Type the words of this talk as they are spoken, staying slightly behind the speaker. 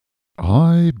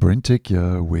Hi, BrenTech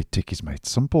here, where tech is made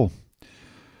simple.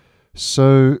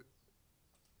 So,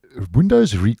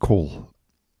 Windows Recall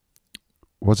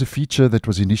was a feature that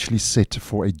was initially set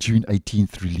for a June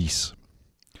 18th release,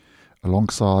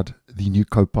 alongside the new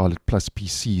Copilot Plus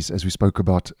PCs, as we spoke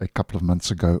about a couple of months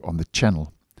ago on the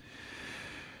channel.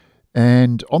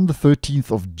 And on the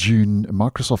 13th of June,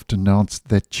 Microsoft announced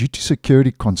that due to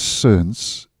security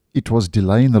concerns, it was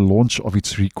delaying the launch of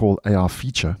its Recall AI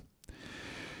feature.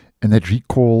 And that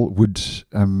Recall would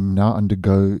now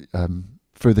undergo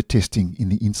further testing in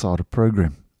the Insider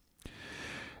program.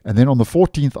 And then on the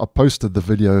 14th, I posted the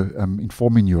video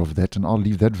informing you of that, and I'll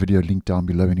leave that video linked down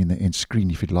below and in the end screen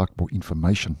if you'd like more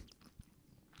information.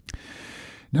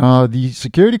 Now, the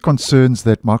security concerns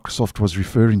that Microsoft was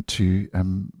referring to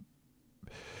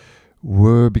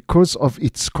were because of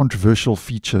its controversial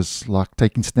features like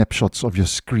taking snapshots of your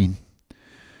screen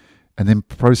and then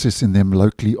processing them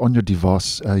locally on your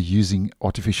device using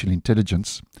artificial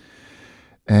intelligence.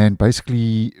 And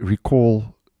basically,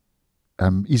 Recall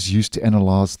is used to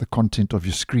analyze the content of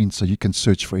your screen so you can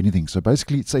search for anything. So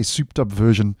basically, it's a souped-up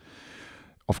version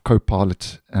of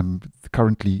Copilot,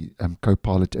 currently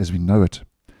Copilot as we know it.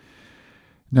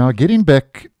 Now, getting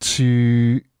back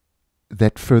to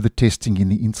that further testing in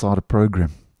the Insider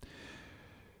program,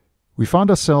 we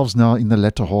find ourselves now in the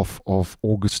latter half of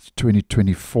August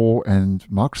 2024, and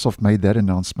Microsoft made that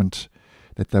announcement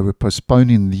that they were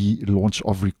postponing the launch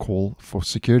of Recall for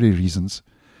security reasons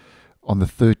on the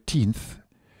 13th.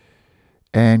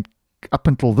 And up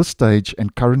until this stage,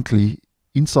 and currently,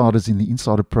 insiders in the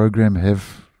Insider program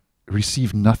have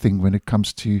received nothing when it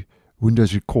comes to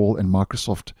Windows Recall and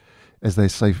Microsoft, as they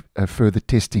say, further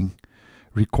testing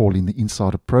Recall in the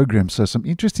Insider program. So some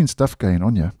interesting stuff going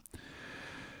on here.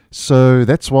 So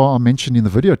that's why I mentioned in the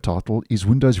video title, is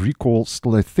Windows Recall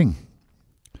still a thing?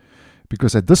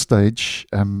 Because at this stage,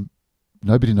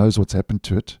 nobody knows what's happened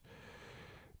to it.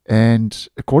 And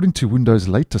according to Windows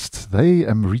Latest, they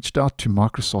reached out to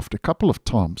Microsoft a couple of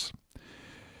times.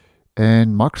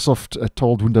 And Microsoft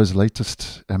told Windows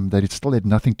Latest that it still had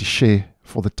nothing to share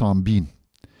for the time being,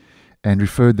 and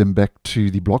referred them back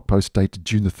to the blog post dated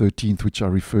June the 13th, which I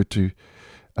referred to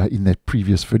in that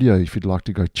previous video, if you'd like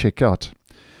to go check out.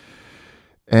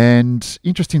 And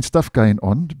interesting stuff going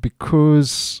on,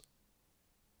 because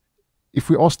if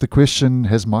we ask the question,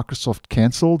 has Microsoft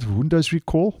cancelled Windows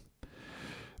Recall?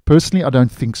 Personally, I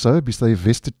don't think so, because they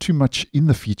invested too much in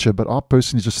the feature, but I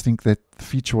personally just think that the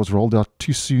feature was rolled out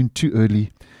too soon, too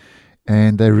early,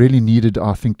 and they really needed,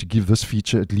 I think, to give this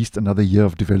feature at least another year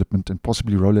of development and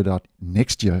possibly roll it out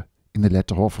next year, in the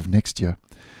latter half of next year.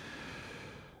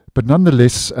 But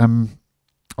nonetheless,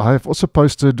 I have also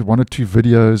posted one or two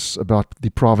videos about the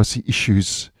privacy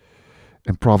issues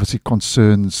and privacy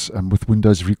concerns with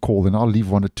Windows Recall, and I'll leave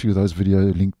one or two of those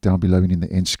videos linked down below and in the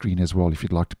end screen as well if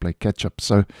you'd like to play catch up.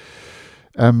 So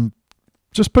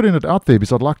just putting it out there,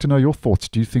 because I'd like to know your thoughts.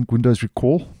 Do you think Windows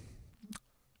Recall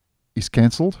is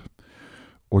cancelled,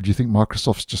 or do you think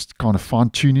Microsoft's just kind of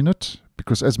fine-tuning it?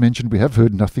 Because as mentioned, we have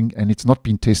heard nothing, and it's not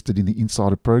been tested in the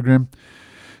Insider program.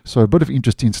 So a bit of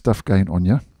interesting stuff going on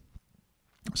here.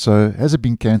 So has it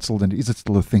been cancelled, and is it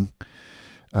still a thing?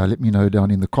 Let me know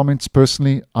down in the comments.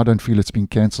 Personally, I don't feel it's been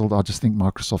cancelled. I just think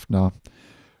Microsoft now,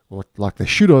 like they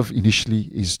should have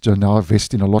initially, is to now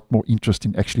invest in a lot more interest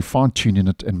in actually fine-tuning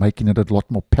it and making it a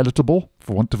lot more palatable,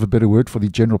 for want of a better word, for the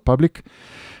general public.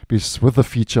 Because with the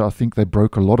feature, I think they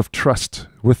broke a lot of trust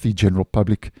with the general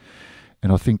public.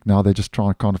 And I think now they're just trying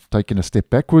to kind of taking a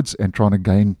step backwards and trying to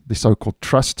gain the so-called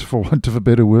trust, for want of a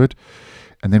better word.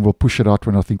 And then we'll push it out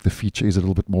when I think the feature is a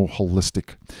little bit more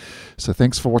holistic. So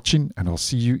thanks for watching, and I'll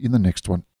see you in the next one.